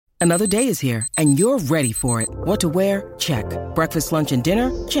Another day is here, and you're ready for it. What to wear? Check. Breakfast, lunch, and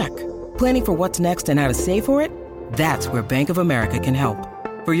dinner? Check. Planning for what's next and how to save for it? That's where Bank of America can help.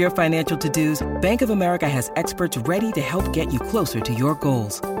 For your financial to-dos, Bank of America has experts ready to help get you closer to your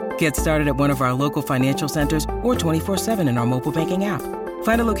goals. Get started at one of our local financial centers or 24/7 in our mobile banking app.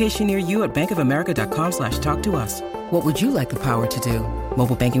 Find a location near you at bankofamerica.com/talktous. What would you like the power to do?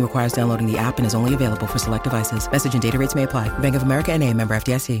 Mobile banking requires downloading the app and is only available for select devices. Message and data rates may apply. Bank of America N.A., member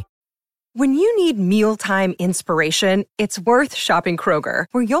FDIC. When you need mealtime inspiration, it's worth shopping Kroger,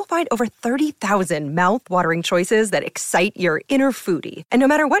 where you'll find over 30,000 mouth-watering choices that excite your inner foodie. And no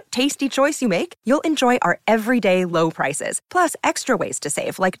matter what tasty choice you make, you'll enjoy our everyday low prices, plus extra ways to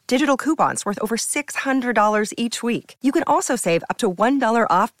save, like digital coupons worth over $600 each week. You can also save up to $1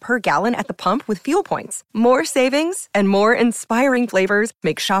 off per gallon at the pump with fuel points. More savings and more inspiring flavors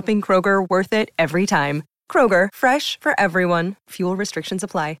make shopping Kroger worth it every time. Kroger, fresh for everyone. Fuel restrictions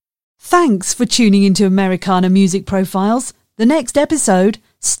apply. Thanks for tuning into Americana Music Profiles. The next episode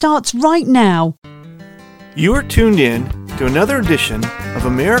starts right now. You are tuned in to another edition of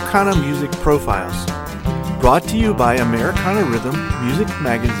Americana Music Profiles, brought to you by Americana Rhythm Music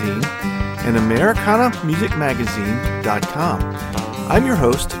Magazine and AmericanaMusicMagazine.com. I'm your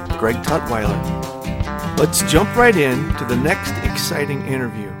host, Greg Tutwiler. Let's jump right in to the next exciting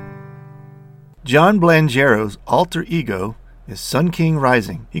interview. John Blangero's alter ego is Sun King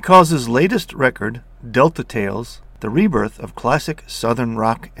Rising. He calls his latest record, Delta Tales, the rebirth of classic Southern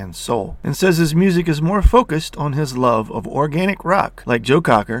rock and soul, and says his music is more focused on his love of organic rock, like Joe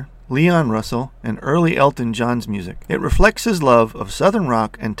Cocker, Leon Russell, and early Elton John's music. It reflects his love of Southern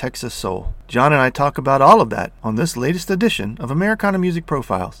rock and Texas soul. John and I talk about all of that on this latest edition of Americana Music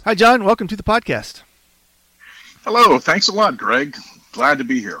Profiles. Hi, John. Welcome to the podcast. Hello. Thanks a lot, Greg. Glad to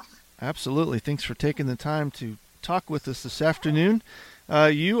be here. Absolutely. Thanks for taking the time to talk with us this afternoon.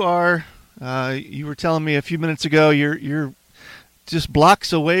 You were telling me a few minutes ago you're just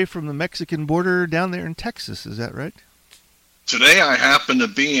blocks away from the Mexican border down there in Texas. Is that right? Today I happen to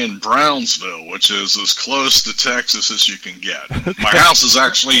be in Brownsville, which is as close to Texas as you can get. Okay. My house is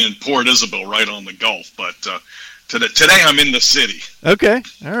actually in Port Isabel, right on the Gulf, but today I'm in the city. Okay,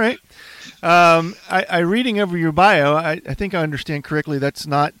 all right. I reading over your bio, I think I understand correctly. That's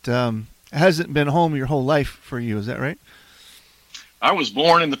not hasn't been home your whole life for you. Is that right? I was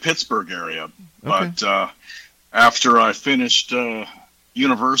born in the Pittsburgh area, but after I finished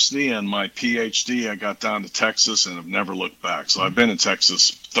university and my PhD, I got down to Texas and have never looked back. So I've been in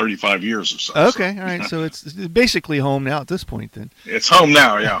Texas 35 years or so. Okay, all right. So it's basically home now at this point then. It's home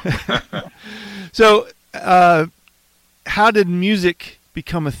now, yeah. So how did music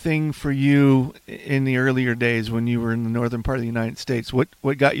become a thing for you in the earlier days when you were in the northern part of the United States? What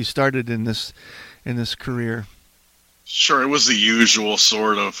got you started in this career? Sure, it was the usual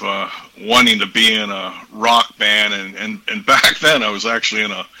sort of wanting to be in a rock band, and back then I was actually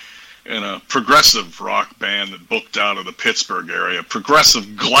in a progressive rock band that booked out of the Pittsburgh area.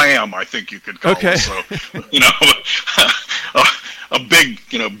 Progressive glam, I think you could call it. So, a big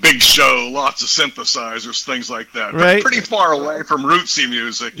show, lots of synthesizers, things like that. Right. But pretty far away from rootsy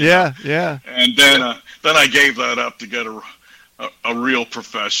music. Yeah. And then I gave that up to get a real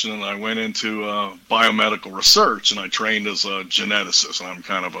profession, and I went into biomedical research, and I trained as a geneticist. And I'm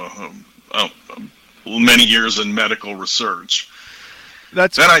kind of many years in medical research. Then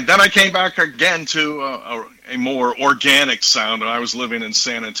I came back again to a more organic sound. I was living in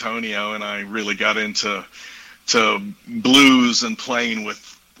San Antonio, and I really got into blues and playing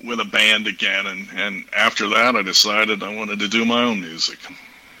with a band again. And after that, I decided I wanted to do my own music.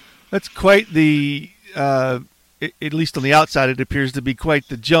 That's quite the, at least on the outside, it appears to be quite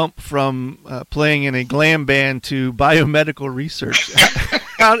the jump from playing in a glam band to biomedical research.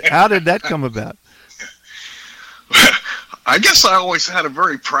 How did that come about? I guess I always had a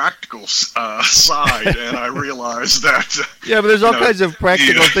very practical side, and I realized that. Yeah, but there's all kinds of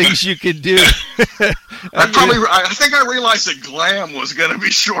practical things you could do. I think I realized that glam was going to be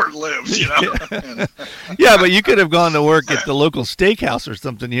short-lived, Yeah, but you could have gone to work at the local steakhouse or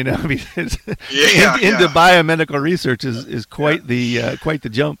something, into biomedical research is quite the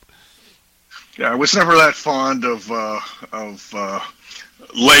jump. Yeah, I was never that fond of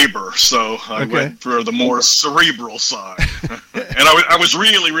labor, so I went for the more cerebral side. And I was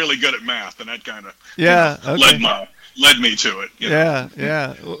really, really good at math, and that kind of led me to it. Yeah.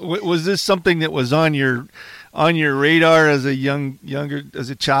 Was this something that was on your radar as a as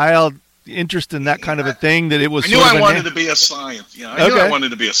a child? Interest in that kind of a thing, that it was. I knew I wanted to be a scientist. I knew I wanted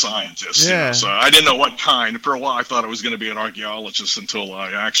to be a scientist. Yeah. So I didn't know what kind. For a while, I thought I was going to be an archaeologist until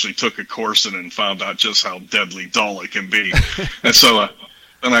I actually took a course in it and found out just how deadly dull it can be. And so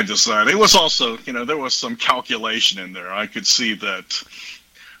then I decided it was also, there was some calculation in there. I could see that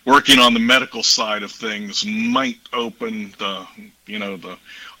working on the medical side of things might open the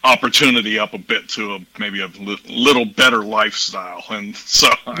opportunity up a bit to maybe a little better lifestyle. And so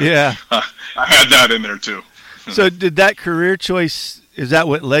I had that in there too. So did that career choice, is that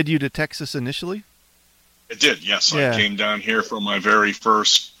what led you to Texas initially? It did, yes. Yeah. I came down here for my very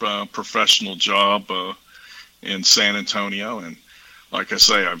first professional job in San Antonio, and like I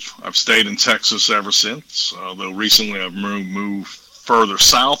say, I've stayed in Texas ever since. Though recently I've moved further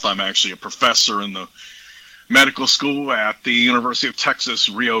south. I'm actually a professor in the medical school at the University of Texas,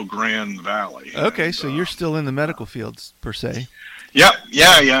 Rio Grande Valley. Okay, and, so you're still in the medical fields per se. Yeah.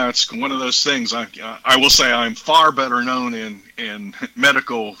 It's one of those things. I will say I'm far better known in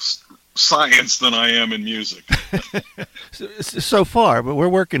medical science than I am in music. so far, but we're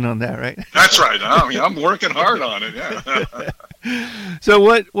working on that, right? That's right. I'm working hard on it. Yeah. So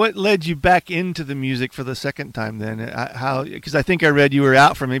what led you back into the music for the second time then? How? Because I think I read you were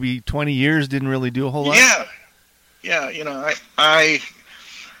out for maybe 20 years, didn't really do a whole lot. Yeah. I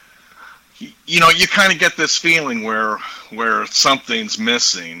you kind of get this feeling where something's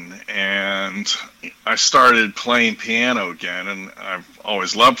missing, and I started playing piano again, and I've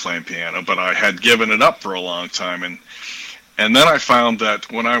always loved playing piano, but I had given it up for a long time, and then I found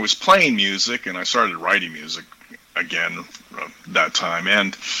that when I was playing music, and I started writing music again that time,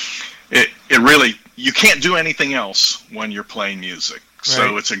 and it really, you can't do anything else when you're playing music.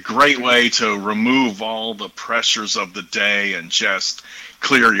 So it's a great way to remove all the pressures of the day and just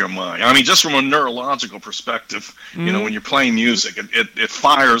clear your mind. I mean, just from a neurological perspective, when you're playing music, it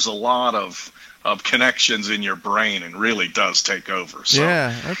fires a lot of connections in your brain and really does take over. So,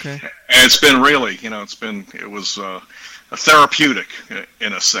 yeah, okay. And it's been really, it was a therapeutic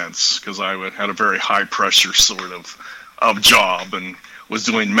in a sense, because I had a very high pressure sort of job and was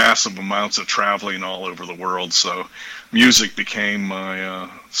doing massive amounts of traveling all over the world. So music became my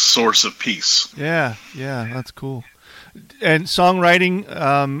source of peace. Yeah, that's cool. And songwriting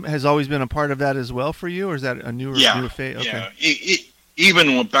has always been a part of that as well for you, or is that a newer phase? Okay. Yeah.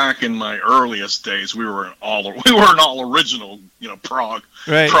 Even back in my earliest days, we were an all original, prog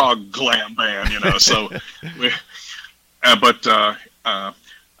glam band, So,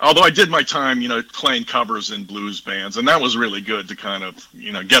 although I did my time, playing covers in blues bands, and that was really good to kind of,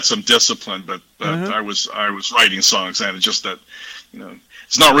 get some discipline. But I was writing songs, and it's just that,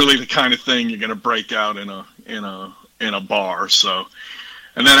 it's not really the kind of thing you're going to break out in a bar. So,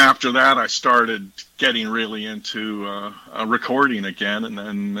 and then after that, I started getting really into recording again, and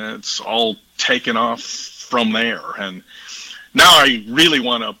then it's all taken off from there. And now I really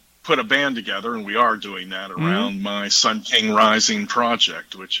want to put a band together, and we are doing that around my Sun King Rising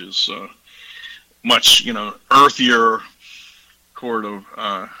project, which is much, earthier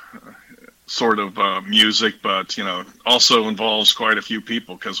sort of music, but also involves quite a few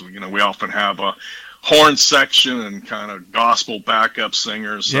people, because we often have a horn section and kind of gospel backup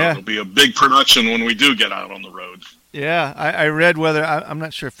singers. So it'll be a big production when we do get out on the road. Yeah, I read I'm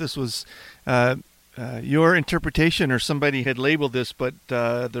not sure if this was your interpretation or somebody had labeled this, but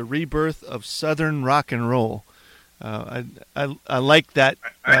the rebirth of Southern rock and roll. I like that.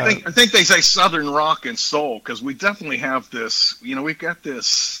 I think they say Southern rock and soul, because we definitely have this. We've got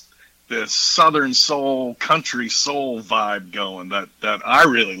this Southern soul, country soul vibe going that I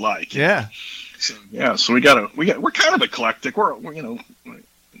really like. Yeah. So we're kind of eclectic. We're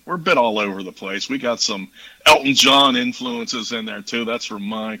a bit all over the place. We got some Elton John influences in there too. That's from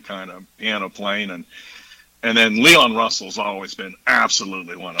my kind of piano playing, and then Leon Russell's always been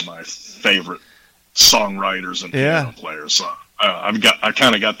absolutely one of my favorite songwriters and piano players. So I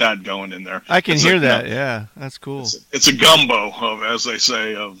kind of got that going in there. I can hear that. Yeah, that's cool. It's a gumbo of, as they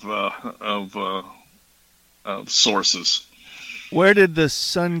say, of sources. Where did the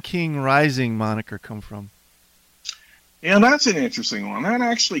Sun King Rising moniker come from? Yeah, that's an interesting one. That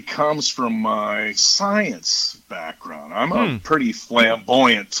actually comes from my science background. I'm a pretty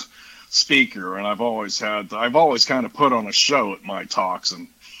flamboyant speaker, and I've always kind of put on a show at my talks,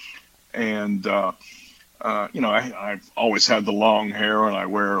 and I've always had the long hair, and I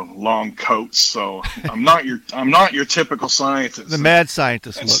wear long coats, so I'm not your typical scientist. The mad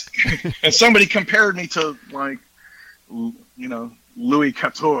scientist look. And somebody compared me to, like, Louis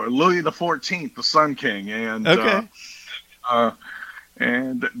the 14th, the Sun King, and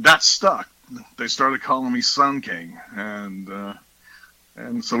and that stuck. They started calling me Sun King, and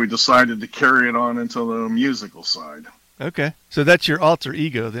so we decided to carry it on into the musical side. Okay, so that's your alter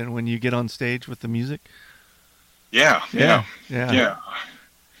ego then when you get on stage with the music. Yeah.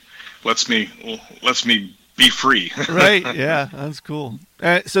 Lets me be free. Right. Yeah, that's cool.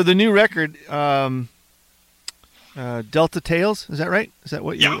 So the new record, Delta Tales, is that right? Is that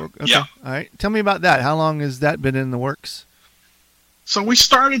what you were? Okay. Yeah. All right. Tell me about that. How long has that been in the works? So we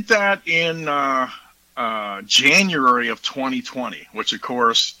started that in January of 2020, which of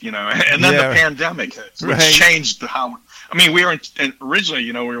course, and then the pandemic hit, which changed how. I mean, we were originally,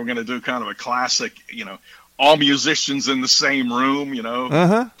 we were going to do kind of a classic, all musicians in the same room,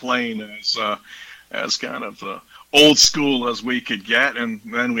 playing as kind of old school as we could get, and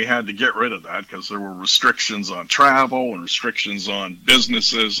then we had to get rid of that because there were restrictions on travel and restrictions on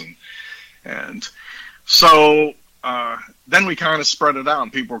businesses, and so then we kind of spread it out,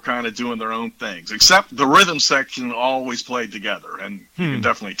 and people were kind of doing their own things. Except the rhythm section always played together, and you can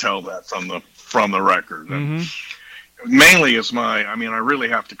definitely tell that from the record. And mainly is I really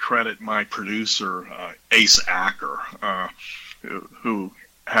have to credit my producer, Ace Acker, who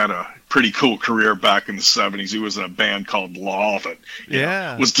had a pretty cool career back in the 70s. He was in a band called Law that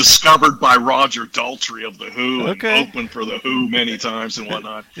was discovered by Roger Daltrey of The Who and opened for The Who many times and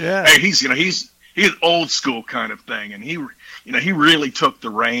whatnot. Hey, he's an old school kind of thing, and he really took the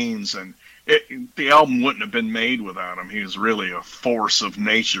reins, and the album wouldn't have been made without him. He was really a force of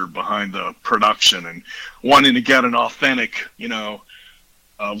nature behind the production and wanting to get an authentic,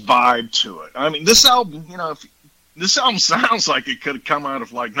 vibe to it. I mean, this album, this album sounds like it could have come out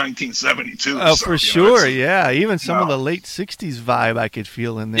of like 1972. Oh, for sure, yeah. Even some of the late 60s vibe I could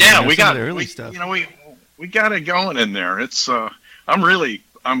feel in there. Yeah, we got the early stuff. We got it going in there. It's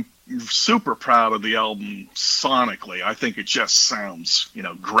I'm super proud of the album sonically. I think it just sounds,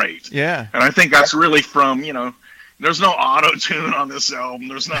 great. Yeah. And I think that's really from, there's no auto-tune on this album.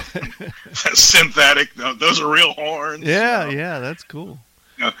 There's nothing synthetic. Those are real horns. Yeah, that's cool.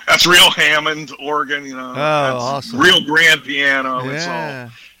 That's real Hammond organ, that's awesome. Real grand piano. Yeah. It's all.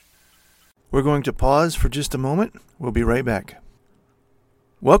 We're going to pause for just a moment. We'll be right back.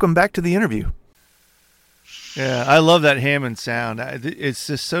 Welcome back to the interview. Yeah, I love that Hammond sound. It's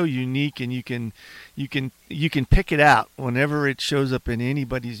just so unique, and you can pick it out whenever it shows up in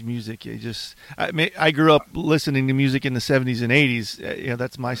anybody's music. I grew up listening to music in the 70s and 80s.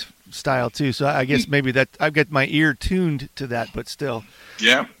 That's my style too. So I guess maybe that I've got my ear tuned to that, but still,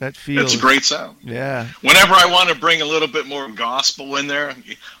 that feels. It's a great sound. Yeah. Whenever I want to bring a little bit more gospel in there,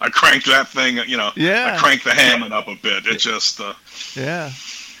 I crank that thing. I crank the Hammond up a bit. It just. Yeah.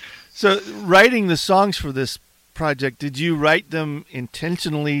 So, writing the songs for this project, did you write them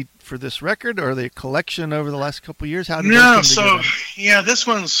intentionally for this record, or are they a collection over the last couple of years? How did No, so this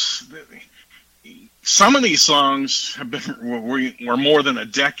one's. Some of these songs have been were more than a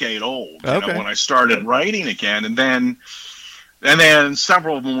decade old when I started writing again, and then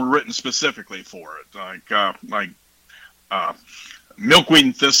several of them were written specifically for it, like Milkweed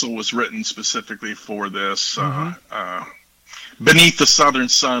and Thistle was written specifically for this. Beneath the Southern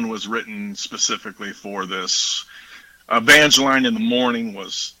Sun was written specifically for this. Evangeline in the Morning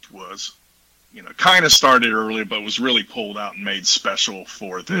was kind of started earlier, but was really pulled out and made special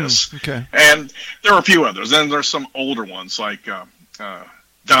for this. Okay. And there were a few others. And there's some older ones, like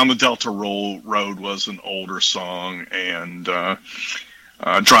Down the Delta Road was an older song, and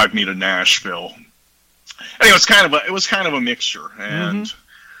Drive Me to Nashville. Anyway, it was kind of a mixture, and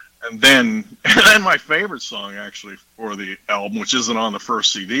then my favorite song actually for the album, which isn't on the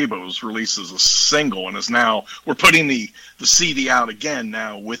first CD, but was released as a single, and is now we're putting the CD out again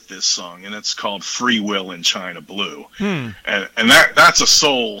now with this song, and it's called Free Will in China Blue, and that's a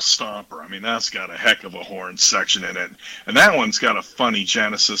soul stomper. I mean, that's got a heck of a horn section in it, and that one's got a funny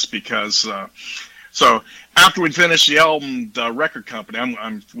genesis because. So after we finished the album, the record company,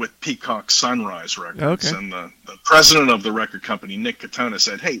 I'm with Peacock Sunrise Records, and the president of the record company, Nick Katona,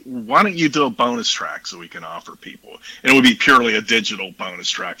 said, "Hey, why don't you do a bonus track so we can offer people? And it would be purely a digital bonus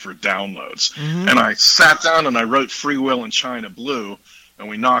track for downloads." And I sat down and I wrote Free Will in China Blue, and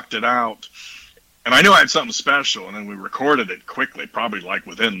we knocked it out. And I knew I had something special, and then we recorded it quickly, probably like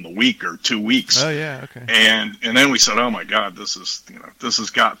within the week or 2 weeks. Oh yeah, okay. And then we said, "Oh my God, this has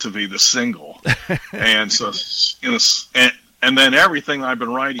got to be the single." And so, and then everything I've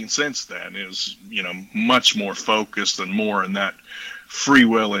been writing since then is, much more focused and more in that Free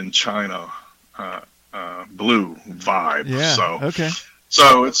Will in China Blue vibe. Yeah. So okay.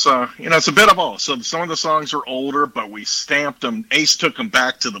 So it's it's a bit of all. So some of the songs are older, but we stamped them. Ace took them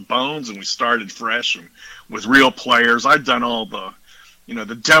back to the bones, and we started fresh and with real players. I've done all the,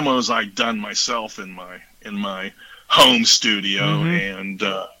 the demos I'd done myself in my home studio, and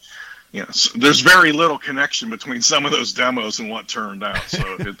so there's very little connection between some of those demos and what turned out.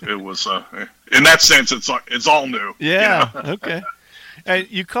 So it was in that sense, it's all new. Yeah. Okay. And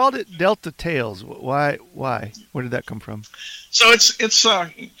you called it Delta Tales. Why? Where did that come from? So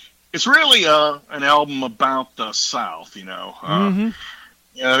it's really an album about the South, you know.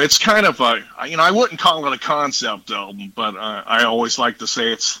 You know, it's kind of I wouldn't call it a concept album, but I always like to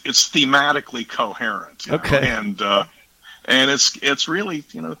say it's thematically coherent. Okay. And it's really,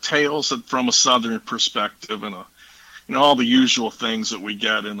 you know, tales from a Southern perspective, and all the usual things that we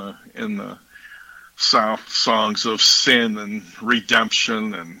get in the South songs of sin and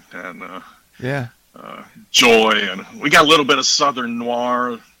redemption and joy, and we got a little bit of Southern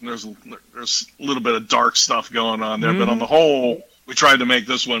noir. There's a little bit of dark stuff going on there, but on the whole, we tried to make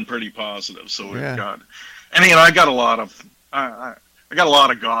this one pretty positive. So we've got, and I got a lot of I got a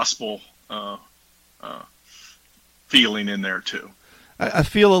lot of gospel feeling in there too. I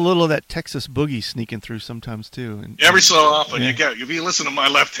feel a little of that Texas boogie sneaking through sometimes too. And every so often, if you listen to my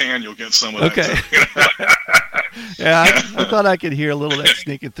left hand, you'll get some of that. Okay. Too. I thought I could hear a little of that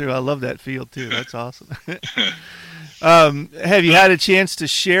sneaking through. I love that feel too. That's awesome. Have you had a chance to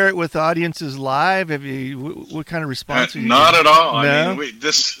share it with audiences live? Have you? What kind of response? Not at all. No? We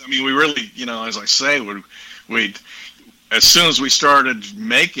really, as I say, we as soon as we started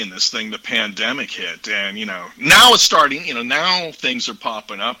making this thing, the pandemic hit, and now it's starting. Now things are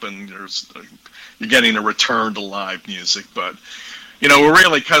popping up, and you're getting a return to live music. But we're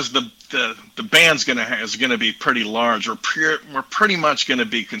really, because the band's is gonna be pretty large. We're pretty much gonna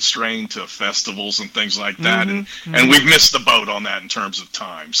be constrained to festivals and things like that, and we've missed the boat on that in terms of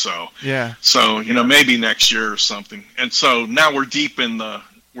time. So maybe next year or something. And so now we're deep in the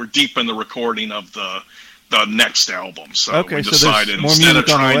recording of the next album. So we decided, instead of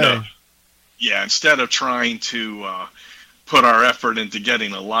trying to put our effort into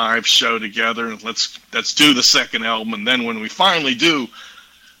getting a live show together, let's do the second album, and then when we finally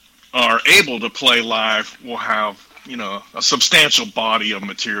are able to play live, we'll have a substantial body of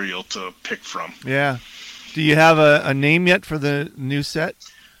material to pick from. Yeah. Do you have a name yet for the new set?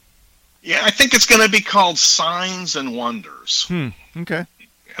 Yeah, I think it's going to be called Signs and Wonders. Okay.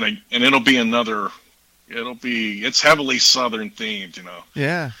 And it'll be it's heavily Southern themed,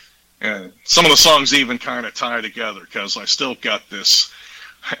 Yeah. And some of the songs even kind of tie together, because I still got this.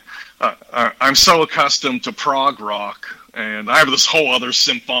 I'm so accustomed to prog rock, and I have this whole other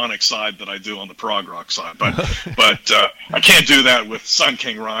symphonic side that I do on the prog rock side, but I can't do that with Sun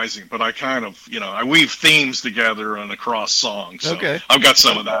King Rising. But I kind of, I weave themes together and across songs. So okay. I've got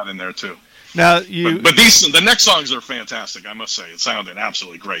some of that in there too. Now but the next songs are fantastic. I must say, it sounded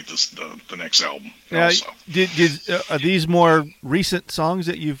absolutely great. The next album. Now, are these more recent songs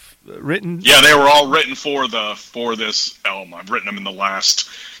that you've written? Yeah, they were all written for this album. I've written them in the last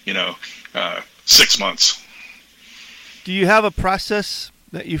 6 months. Do you have a process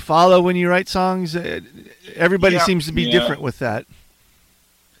that you follow when you write songs? Everybody seems to be different with that.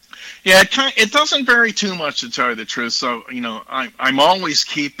 Yeah, it doesn't vary too much, to tell you the truth. So, I'm always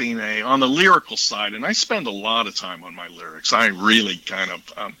keeping on the lyrical side, and I spend a lot of time on my lyrics. I really kind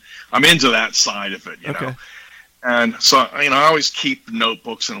of, I'm into that side of it, you know. And so, I always keep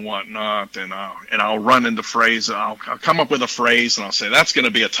notebooks and whatnot, and I'll run into phrases. I'll come up with a phrase, and I'll say, that's going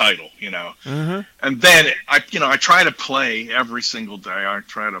to be a title, And then, I try to play every single day. I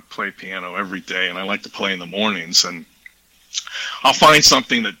try to play piano every day, and I like to play in the mornings, and I'll find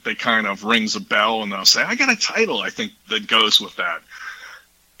something that kind of rings a bell, and I'll say, I got a title I think that goes with that,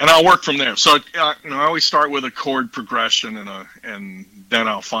 and I'll work from there. So I always start with a chord progression, and then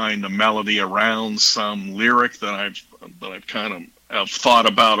I'll find a melody around some lyric that I've kind of thought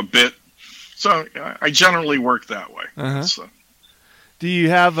about a bit. So I generally work that way. Do you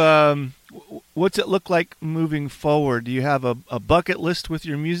have what's it look like moving forward? Do you have a bucket list with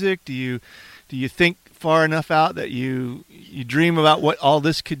your music? Do you think far enough out that you dream about what all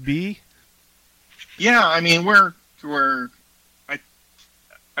this could be? Yeah, I mean,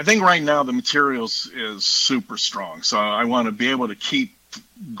 I think right now the materials is super strong, so I want to be able to keep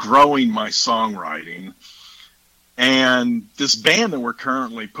growing my songwriting. And this band that we're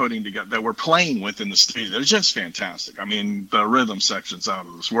currently putting together, that we're playing with in the studio, they're just fantastic. I mean, the rhythm section's out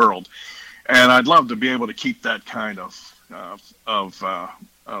of this world, and I'd love to be able to keep that kind of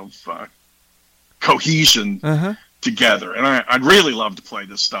cohesion together. And I'd really love to play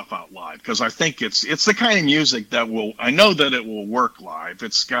this stuff out live, because I think it's the kind of music that I know that it will work live.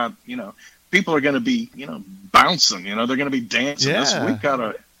 It's got, people are going to be, bouncing, they're going to be dancing.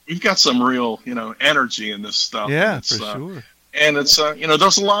 Yeah. We've got some real, energy in this stuff. Yeah, for sure. And it's,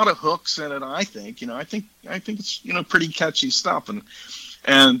 there's a lot of hooks in it. I think it's, pretty catchy stuff.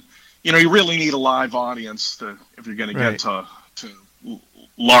 And you really need a live audience if you're going to get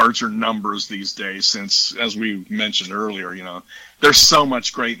larger numbers these days, since, as we mentioned earlier, there's so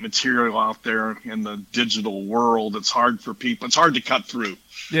much great material out there in the digital world. It's hard to cut through.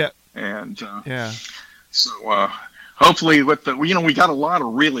 Yeah. And so hopefully we got a lot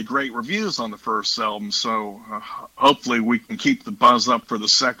of really great reviews on the first album, so hopefully we can keep the buzz up for the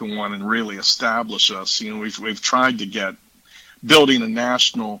second one and really establish us. We've tried to get building a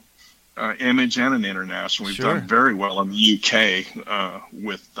national image and an international. We've done very well in the UK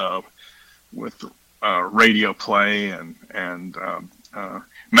with radio play and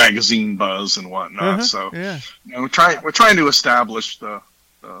magazine buzz and whatnot. So we're trying to establish the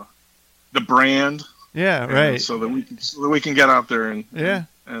brand. Yeah, right. So that we can get out there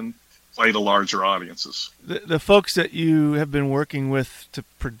and play to larger audiences. The folks that you have been working with to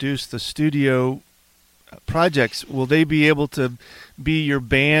produce the studio projects, will they be able to be your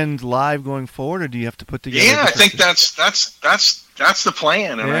band live going forward, or do you have to put together? Yeah, I think that's the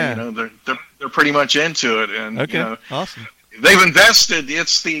plan. And they're pretty much into it. And awesome. They've invested.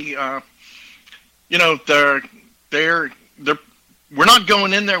 It's the they're we're not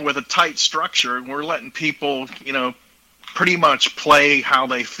going in there with a tight structure. We're letting people, pretty much play how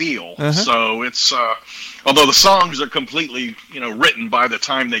they feel. So it's, although the songs are completely, written by the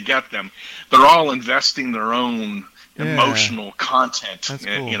time they get them, they're all investing their own emotional content. That's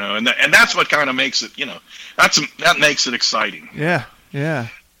cool. And that's what kind of makes it, that makes it exciting. Yeah, yeah.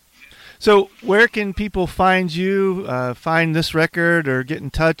 So where can people find you, find this record, or get in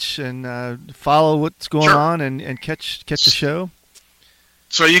touch and follow what's going on and catch the show?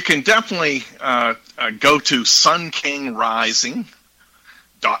 So you can definitely go to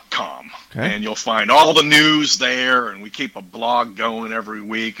sunkingrising.com, and you'll find all the news there, and we keep a blog going every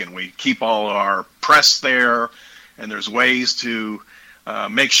week, and we keep all our press there, and there's ways to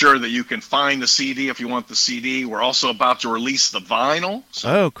make sure that you can find the CD if you want the CD. We're also about to release the vinyl.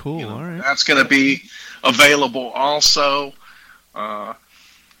 So, cool. All right. That's going to be available also.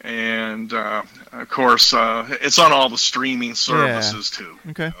 And of course, it's on all the streaming services too.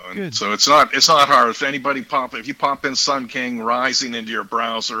 Okay, good. So it's not hard. If you pop in Sun King Rising into your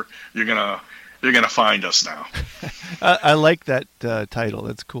browser, you're gonna find us now. I like that title.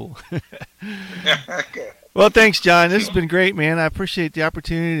 That's cool. Well, thanks, John. This has been great, man. I appreciate the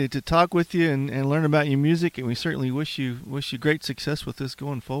opportunity to talk with you and learn about your music, and we certainly wish you great success with this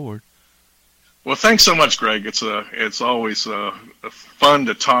going forward. Well, thanks so much, Greg. It's always fun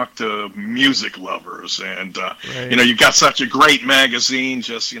to talk to music lovers, and you've got such a great magazine.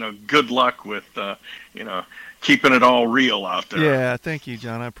 Just good luck with keeping it all real out there. Yeah, thank you,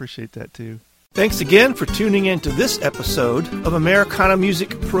 John. I appreciate that too. Thanks again for tuning in to this episode of Americana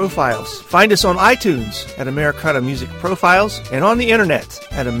Music Profiles. Find us on iTunes at Americana Music Profiles and on the internet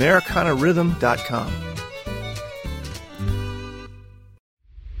at AmericanaRhythm.com.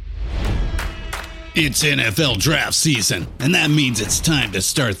 It's NFL draft season, and that means it's time to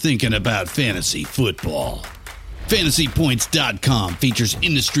start thinking about fantasy football. FantasyPoints.com features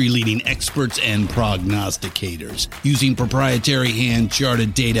industry-leading experts and prognosticators using proprietary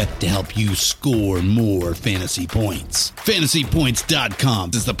hand-charted data to help you score more fantasy points.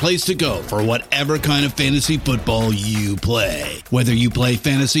 FantasyPoints.com is the place to go for whatever kind of fantasy football you play. Whether you play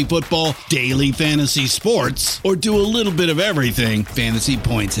fantasy football, daily fantasy sports, or do a little bit of everything, Fantasy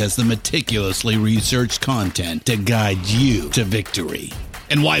Points has the meticulously researched content to guide you to victory.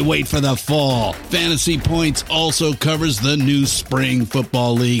 And why wait for the fall? Fantasy Points also covers the new spring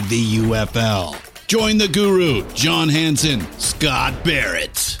football league, the UFL. Join the guru, John Hansen, Scott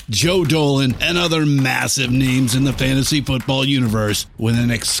Barrett, Joe Dolan, and other massive names in the fantasy football universe with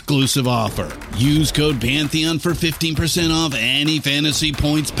an exclusive offer. Use code Pantheon for 15% off any Fantasy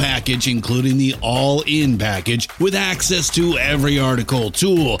Points package, including the all-in package, with access to every article,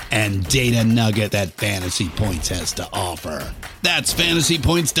 tool, and data nugget that Fantasy Points has to offer. That's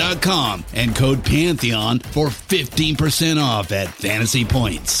FantasyPoints.com and code Pantheon for 15% off at Fantasy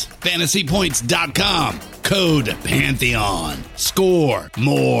Points. FantasyPoints.com, code Pantheon. Score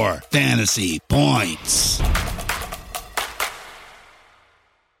more fantasy points.